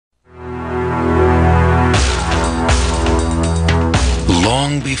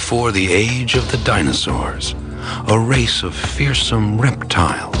Long before the age of the dinosaurs, a race of fearsome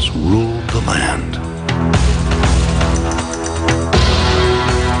reptiles ruled the land.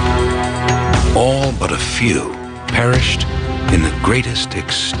 All but a few perished in the greatest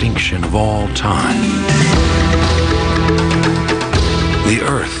extinction of all time. The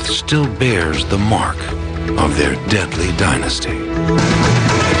Earth still bears the mark of their deadly dynasty.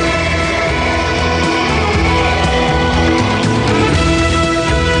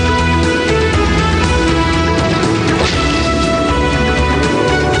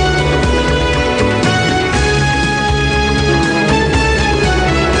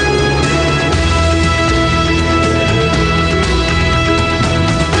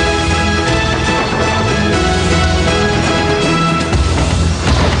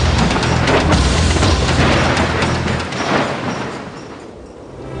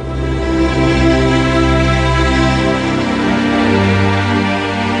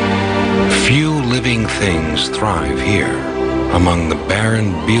 Things thrive here among the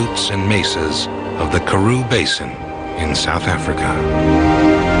barren buttes and mesas of the Karoo Basin in South Africa.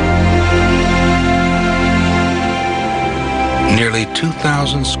 Nearly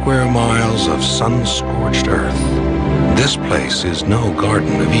 2,000 square miles of sun-scorched earth. This place is no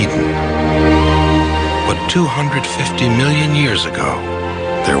Garden of Eden. But 250 million years ago,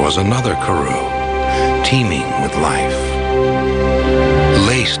 there was another Karoo, teeming with life.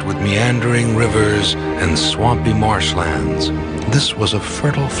 Laced with meandering rivers and swampy marshlands, this was a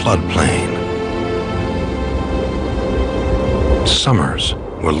fertile floodplain. Summers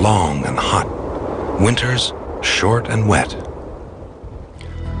were long and hot, winters short and wet.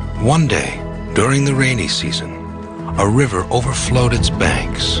 One day, during the rainy season, a river overflowed its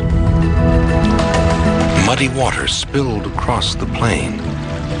banks. Muddy water spilled across the plain,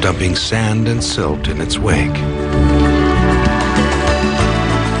 dumping sand and silt in its wake.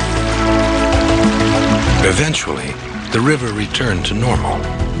 Eventually, the river returned to normal.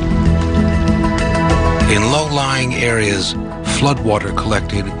 In low-lying areas, floodwater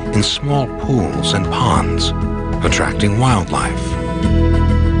collected in small pools and ponds, attracting wildlife.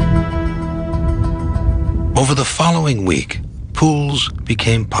 Over the following week, pools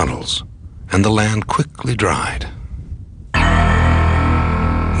became puddles, and the land quickly dried.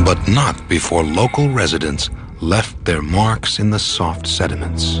 But not before local residents left their marks in the soft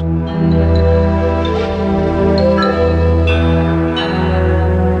sediments.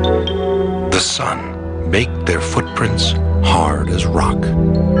 The sun baked their footprints hard as rock.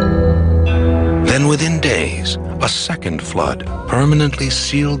 Then within days, a second flood permanently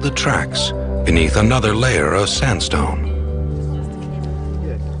sealed the tracks beneath another layer of sandstone.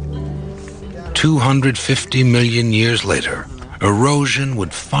 250 million years later, erosion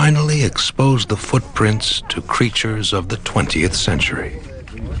would finally expose the footprints to creatures of the 20th century.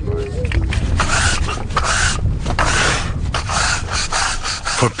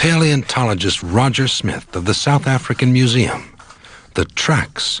 For paleontologist Roger Smith of the South African Museum, the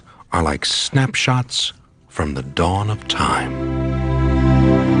tracks are like snapshots from the dawn of time.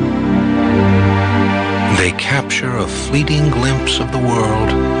 They capture a fleeting glimpse of the world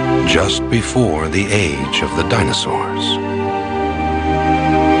just before the age of the dinosaurs.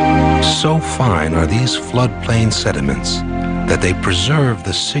 So fine are these floodplain sediments that they preserve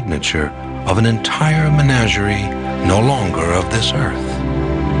the signature of an entire menagerie no longer of this earth.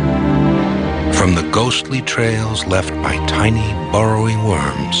 From the ghostly trails left by tiny burrowing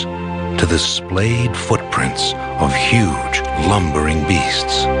worms to the splayed footprints of huge lumbering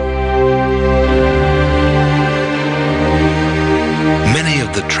beasts. Many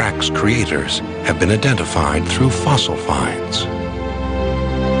of the track's creators have been identified through fossil finds.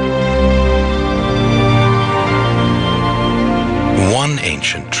 One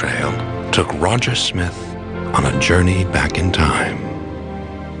ancient trail took Roger Smith on a journey back in time.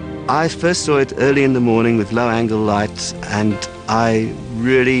 I first saw it early in the morning with low-angle lights, and I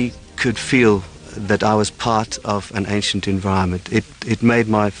really could feel that I was part of an ancient environment. It made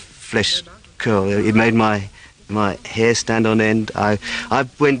my flesh curl. It made my hair stand on end. I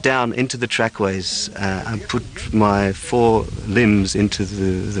went down into the trackways and put my four limbs into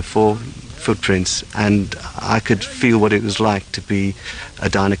the four footprints, and I could feel what it was like to be a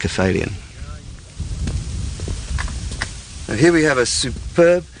Dinocephalian. Now here we have a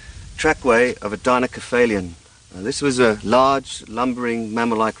superb trackway of a Dinocephalian. This was a large, lumbering,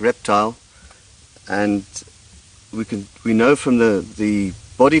 mammal-like reptile, and we know from the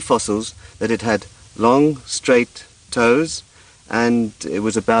body fossils that it had long, straight toes, and it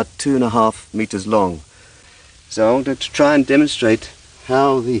was about 2.5 meters long. So I wanted to try and demonstrate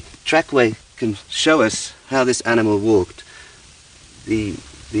how the trackway can show us how this animal walked. the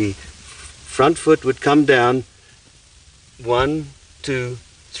front foot would come down 1, 2,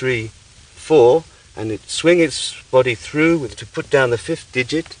 3, 4, and it swing its body through to put down the 5th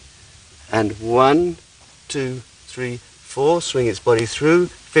digit, and 1, 2, 3, 4, swing its body through,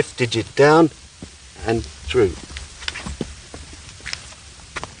 5th digit down and through.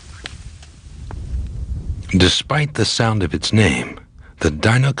 Despite the sound of its name, the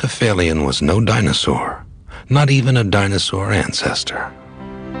Dinocephalian was no dinosaur, not even a dinosaur ancestor.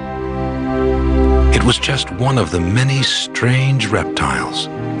 It was just one of the many strange reptiles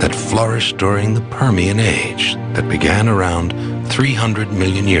that flourished during the Permian Age that began around 300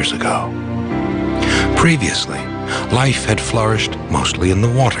 million years ago. Previously, life had flourished mostly in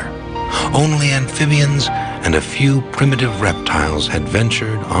the water. Only amphibians and a few primitive reptiles had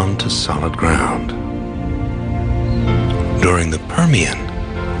ventured onto solid ground. During the Permian,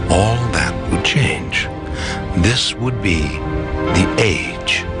 all that would change. This would be the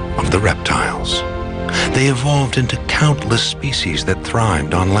age of the reptiles. They evolved into countless species that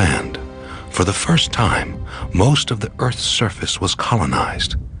thrived on land. For the first time, most of the Earth's surface was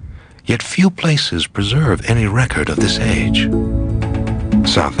colonized. Yet few places preserve any record of this age.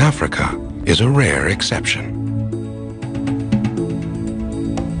 South Africa is a rare exception.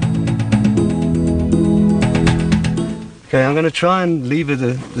 Okay, I'm going to try and lever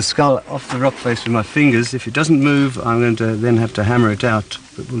the skull off the rock face with my fingers. If it doesn't move, I'm going to then have to hammer it out.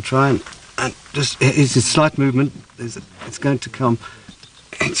 But we'll try and just, it's a slight movement. It's going to come.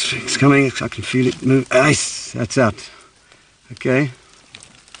 It's coming. I can feel it move. Nice, that's out. Okay.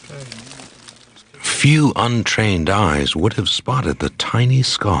 Few untrained eyes would have spotted the tiny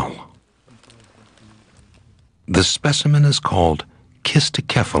skull. The specimen is called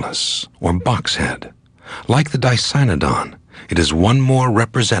Kysticephalus, or boxhead. Like the Dicynodon, it is one more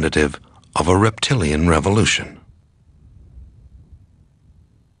representative of a reptilian revolution.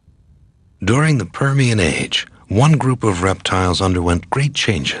 During the Permian Age, one group of reptiles underwent great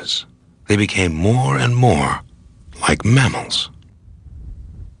changes. They became more and more like mammals.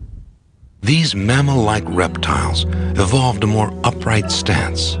 These mammal-like reptiles evolved a more upright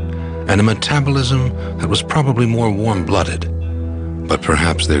stance and a metabolism that was probably more warm-blooded, but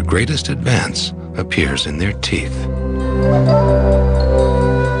perhaps their greatest advance appears in their teeth.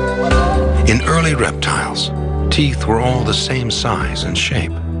 In early reptiles, teeth were all the same size and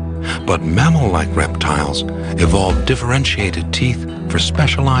shape, but mammal-like reptiles evolved differentiated teeth for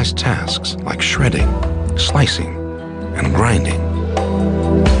specialized tasks like shredding, slicing, and grinding.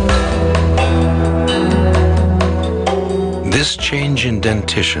 This change in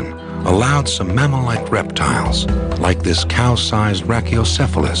dentition allowed some mammal-like reptiles, like this cow-sized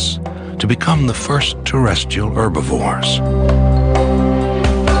Brachiocephalus, to become the first terrestrial herbivores.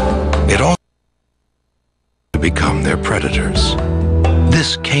 It also to become their predators.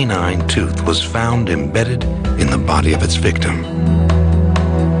 This canine tooth was found embedded in the body of its victim.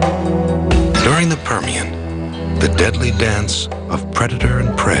 During the Permian, the deadly dance of predator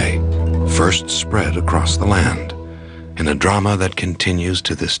and prey first spread across the land in a drama that continues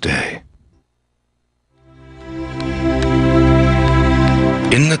to this day.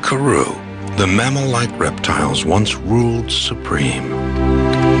 In the Karoo, the mammal-like reptiles once ruled supreme.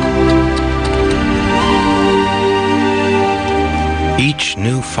 Each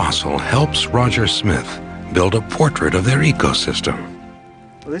new fossil helps Roger Smith build a portrait of their ecosystem.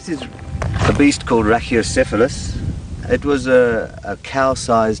 Well, this is a beast called Brachiocephalus. It was a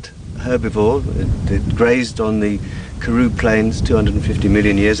cow-sized herbivore. It grazed on the Karoo Plains 250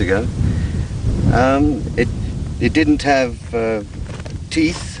 million years ago. It didn't have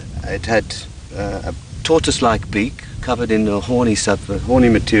teeth. It had a tortoise-like beak covered in a horny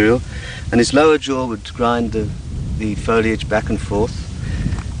material, and its lower jaw would grind the foliage back and forth.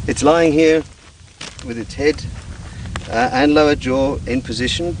 It's lying here with its head and lower jaw in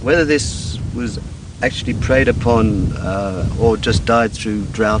position. Whether this was actually preyed upon or just died through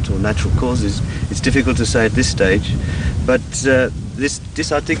drought or natural causes, it's difficult to say at this stage. But this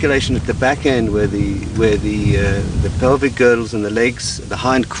disarticulation at the back end, where the pelvic girdles and the legs, the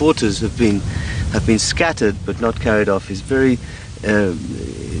hind quarters have been scattered but not carried off, is very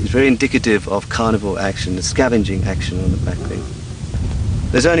indicative of carnivore action, the scavenging action on the back leg.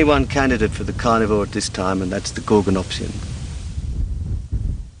 There's only one candidate for the carnivore at this time, and that's the Gorgonopsian.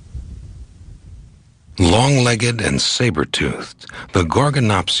 Long-legged and saber-toothed, the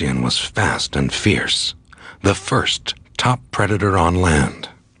Gorgonopsian was fast and fierce, the first top predator on land.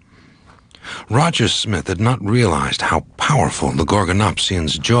 Roger Smith had not realized how powerful the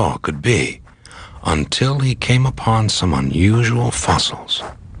Gorgonopsian's jaw could be until he came upon some unusual fossils.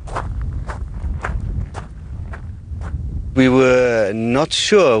 We were not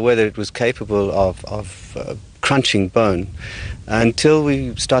sure whether it was capable of crunching bone until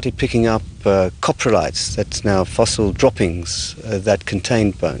we started picking up coprolites, that's now fossil droppings that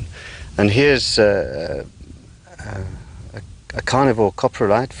contained bone. And here's a carnivore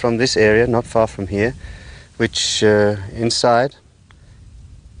coprolite from this area, not far from here, which inside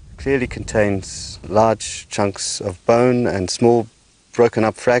clearly contains large chunks of bone and small broken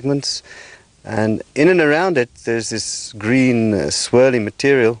up fragments. And in and around it, there's this green swirly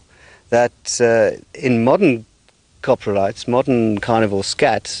material that in modern coprolites, modern carnivore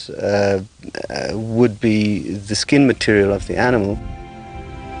scats, would be the skin material of the animal.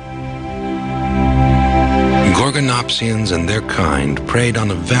 Gorgonopsians and their kind preyed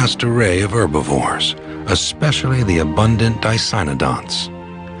on a vast array of herbivores, especially the abundant dicynodonts.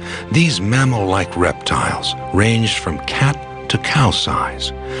 These mammal-like reptiles ranged from cat to cow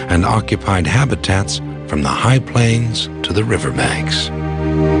size and occupied habitats from the high plains to the riverbanks.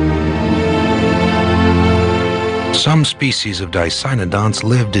 Some species of dicynodonts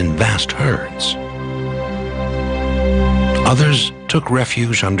lived in vast herds. Others took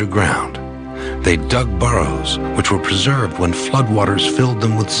refuge underground. They dug burrows, which were preserved when floodwaters filled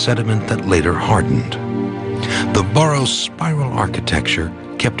them with sediment that later hardened. The burrow's spiral architecture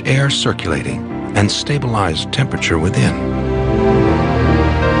kept air circulating and stabilized temperature within.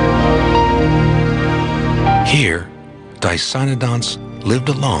 Here, dicynodonts lived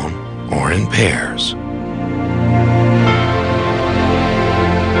alone or in pairs.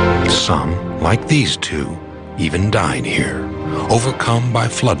 Some, like these two, even died here, overcome by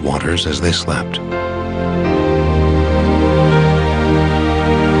floodwaters as they slept.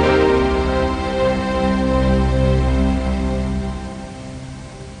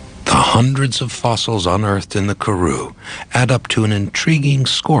 The hundreds of fossils unearthed in the Karoo add up to an intriguing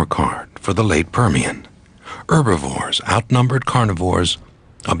scorecard for the late Permian. Herbivores outnumbered carnivores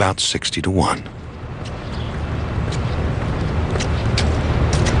about 60 to 1.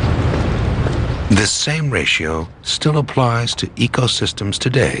 This same ratio still applies to ecosystems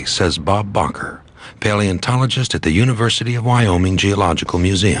today, says Bob Barker, paleontologist at the University of Wyoming Geological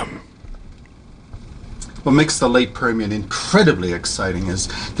Museum. What makes the late Permian incredibly exciting is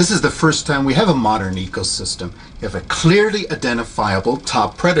this is the first time we have a modern ecosystem. You have a clearly identifiable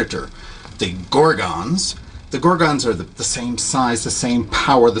top predator, the gorgons. The gorgons are the same size, the same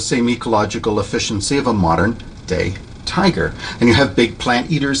power, the same ecological efficiency of a modern day tiger. And you have big plant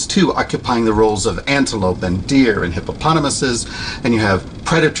eaters too, occupying the roles of antelope and deer and hippopotamuses. And you have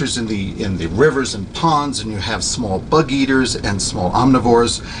predators in the rivers and ponds, and you have small bug eaters and small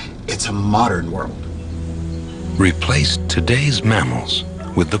omnivores. It's a modern world. Replaced today's mammals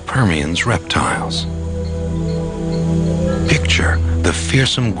with the Permian's reptiles. Picture the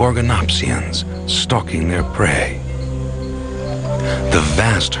fearsome gorgonopsians stalking their prey. The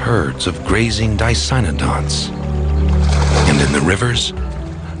vast herds of grazing dicynodonts. And in the rivers,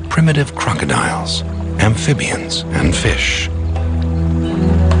 primitive crocodiles, amphibians, and fish.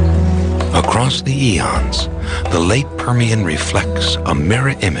 Across the eons, the late Permian reflects a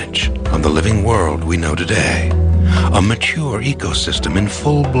mirror image of the living world we know today, a mature ecosystem in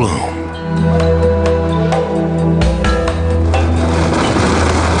full bloom.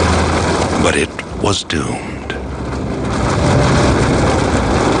 But it was doomed.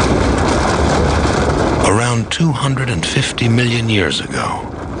 Around 250 million years ago,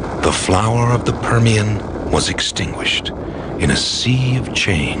 the flower of the Permian was extinguished in a sea of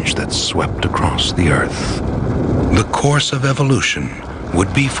change that swept across the earth. The course of evolution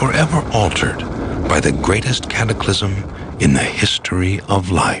would be forever altered by the greatest cataclysm in the history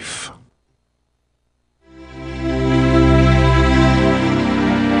of life.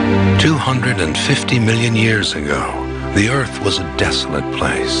 $250 million years ago, the earth was a desolate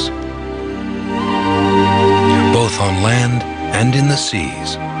place. Both on land and in the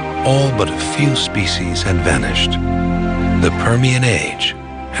seas, all but a few species had vanished. The Permian Age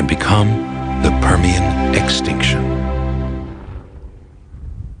had become the Permian Extinction.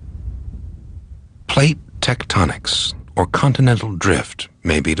 Plate tectonics, or continental drift,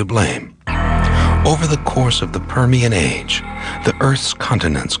 may be to blame. Over the course of the Permian Age, the Earth's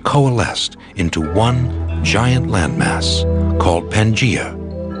continents coalesced into one giant landmass called Pangaea.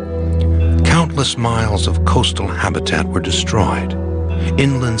 Countless miles of coastal habitat were destroyed.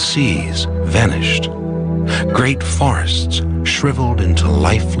 Inland seas vanished. Great forests shriveled into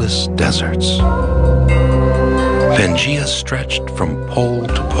lifeless deserts. Pangaea stretched from pole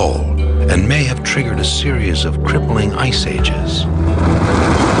to pole and may have triggered a series of crippling ice ages.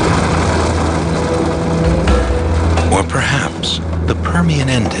 Or perhaps the Permian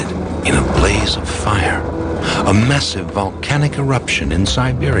ended in a blaze of fire. A massive volcanic eruption in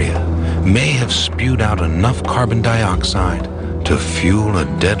Siberia may have spewed out enough carbon dioxide to fuel a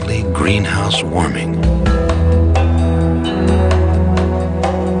deadly greenhouse warming.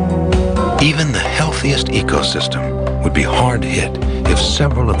 Even the healthiest ecosystem would be hard hit if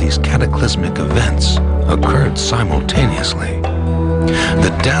several of these cataclysmic events occurred simultaneously.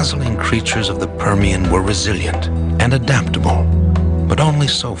 The dazzling creatures of the Permian were resilient and adaptable, but only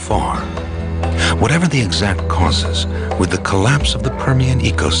so far. Whatever the exact causes, with the collapse of the Permian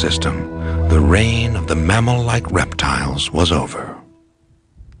ecosystem, the reign of the mammal-like reptiles was over.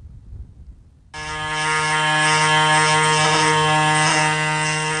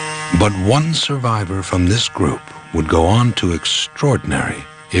 But one survivor from this group would go on to extraordinary,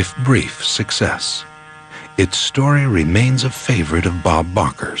 if brief, success. Its story remains a favorite of Bob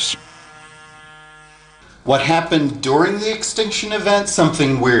Bakker's. What happened during the extinction event?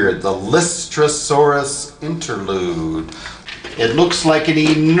 Something weird. The Lystrosaurus interlude. It looks like an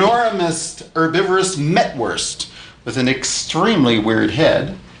enormous herbivorous metwurst with an extremely weird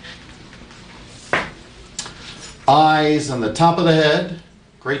head. Eyes on the top of the head,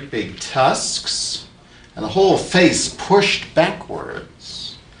 great big tusks, and the whole face pushed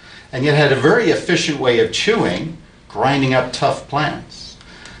backwards. And yet had a very efficient way of chewing, grinding up tough plants.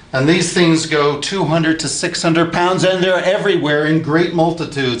 And these things go 200 to 600 pounds, and they're everywhere in great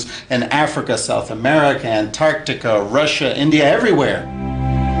multitudes in Africa, South America, Antarctica, Russia, India, everywhere.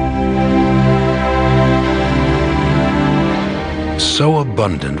 So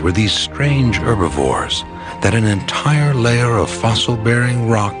abundant were these strange herbivores that an entire layer of fossil-bearing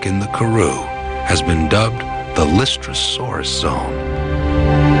rock in the Karoo has been dubbed the Lystrosaurus Zone.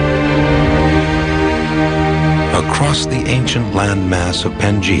 Across the ancient landmass of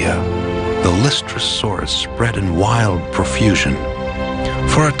Pangaea, the Lystrosaurus spread in wild profusion.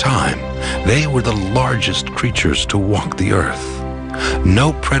 For a time, they were the largest creatures to walk the earth.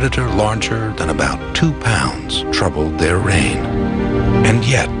 No predator larger than about 2 pounds troubled their reign. And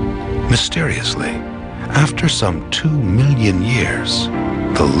yet, mysteriously, after some 2 million years,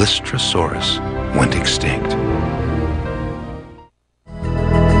 the Lystrosaurus went extinct.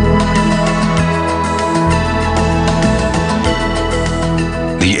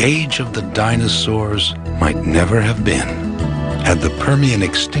 The age of the dinosaurs might never have been, had the Permian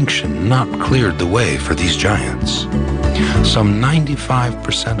extinction not cleared the way for these giants. Some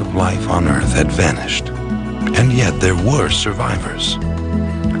 95% of life on Earth had vanished, and yet there were survivors.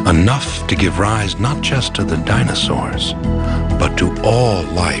 Enough to give rise not just to the dinosaurs, but to all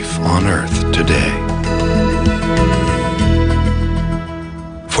life on Earth today.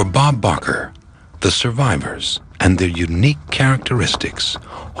 For Bob Bakker, the survivors and their unique characteristics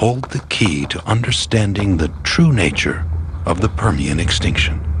hold the key to understanding the true nature of the Permian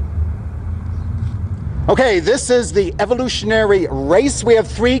extinction. Okay, this is the evolutionary race. We have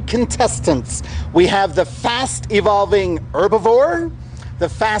 3 contestants. We have the fast-evolving herbivore, the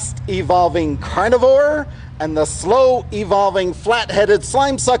fast-evolving carnivore, and the slow-evolving flat-headed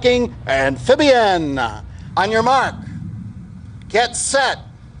slime-sucking amphibian. On your mark, get set,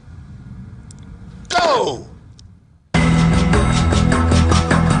 go!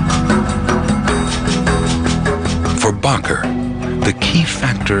 For Bakker, the key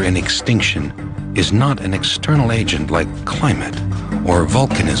factor in extinction is not an external agent like climate or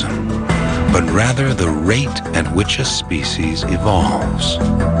volcanism, but rather the rate at which a species evolves.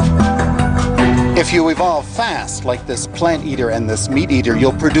 If you evolve fast, like this plant eater and this meat eater,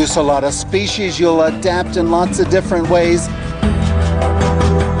 you'll produce a lot of species, you'll adapt in lots of different ways,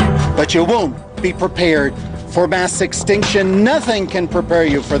 but you won't be prepared for mass extinction. Nothing can prepare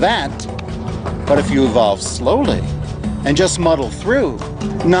you for that. But if you evolve slowly and just muddle through,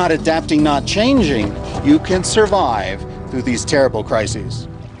 not adapting, not changing, you can survive through these terrible crises.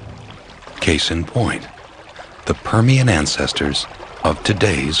 Case in point, the Permian ancestors of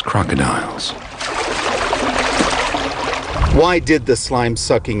today's crocodiles. Why did the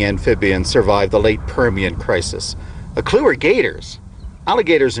slime-sucking amphibian survive the late Permian crisis? A clue are gators.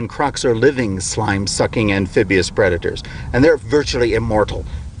 Alligators and crocs are living slime-sucking amphibious predators, and they're virtually immortal.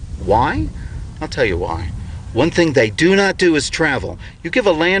 Why? I'll tell you why. One thing they do not do is travel. You give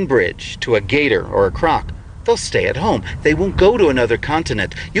a land bridge to a gator or a croc, they'll stay at home. They won't go to another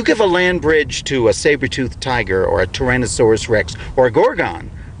continent. You give a land bridge to a saber-toothed tiger or a Tyrannosaurus Rex or a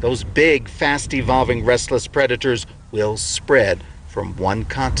gorgon, those big, fast-evolving, restless predators will spread from one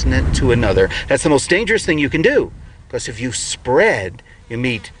continent to another. That's the most dangerous thing you can do, because if you spread, you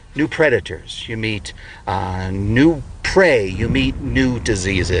meet new predators, you meet new prey, you meet new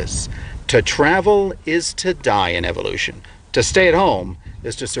diseases. To travel is to die in evolution. To stay at home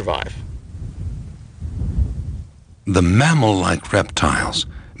is to survive. The mammal-like reptiles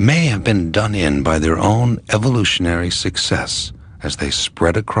may have been done in by their own evolutionary success as they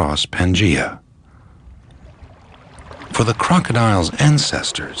spread across Pangaea. For the crocodile's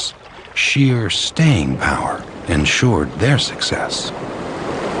ancestors, sheer staying power ensured their success.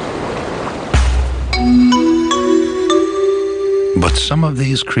 But some of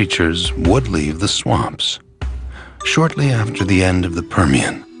these creatures would leave the swamps. Shortly after the end of the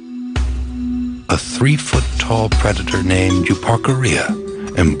Permian, a 3-foot-tall predator named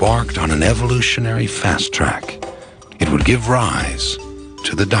Euparkeria embarked on an evolutionary fast track. It would give rise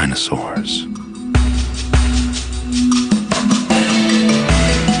to the dinosaurs.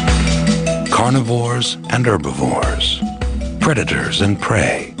 Carnivores and herbivores, predators and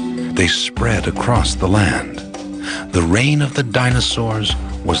prey, they spread across the land. The reign of the dinosaurs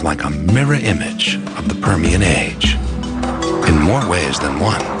was like a mirror image of the Permian Age, in more ways than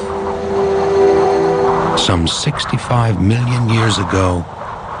one. Some 65 million years ago,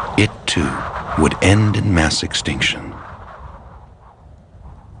 it too would end in mass extinction.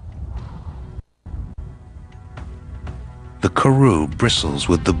 The Karoo bristles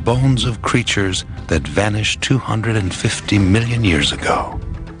with the bones of creatures that vanished 250 million years ago.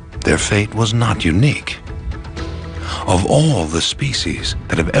 Their fate was not unique. Of all the species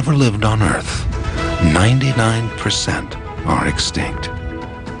that have ever lived on Earth, 99% are extinct.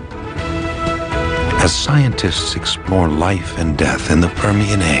 As scientists explore life and death in the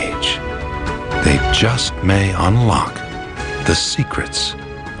Permian Age, they just may unlock the secrets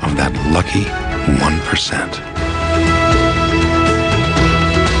of that lucky 1%.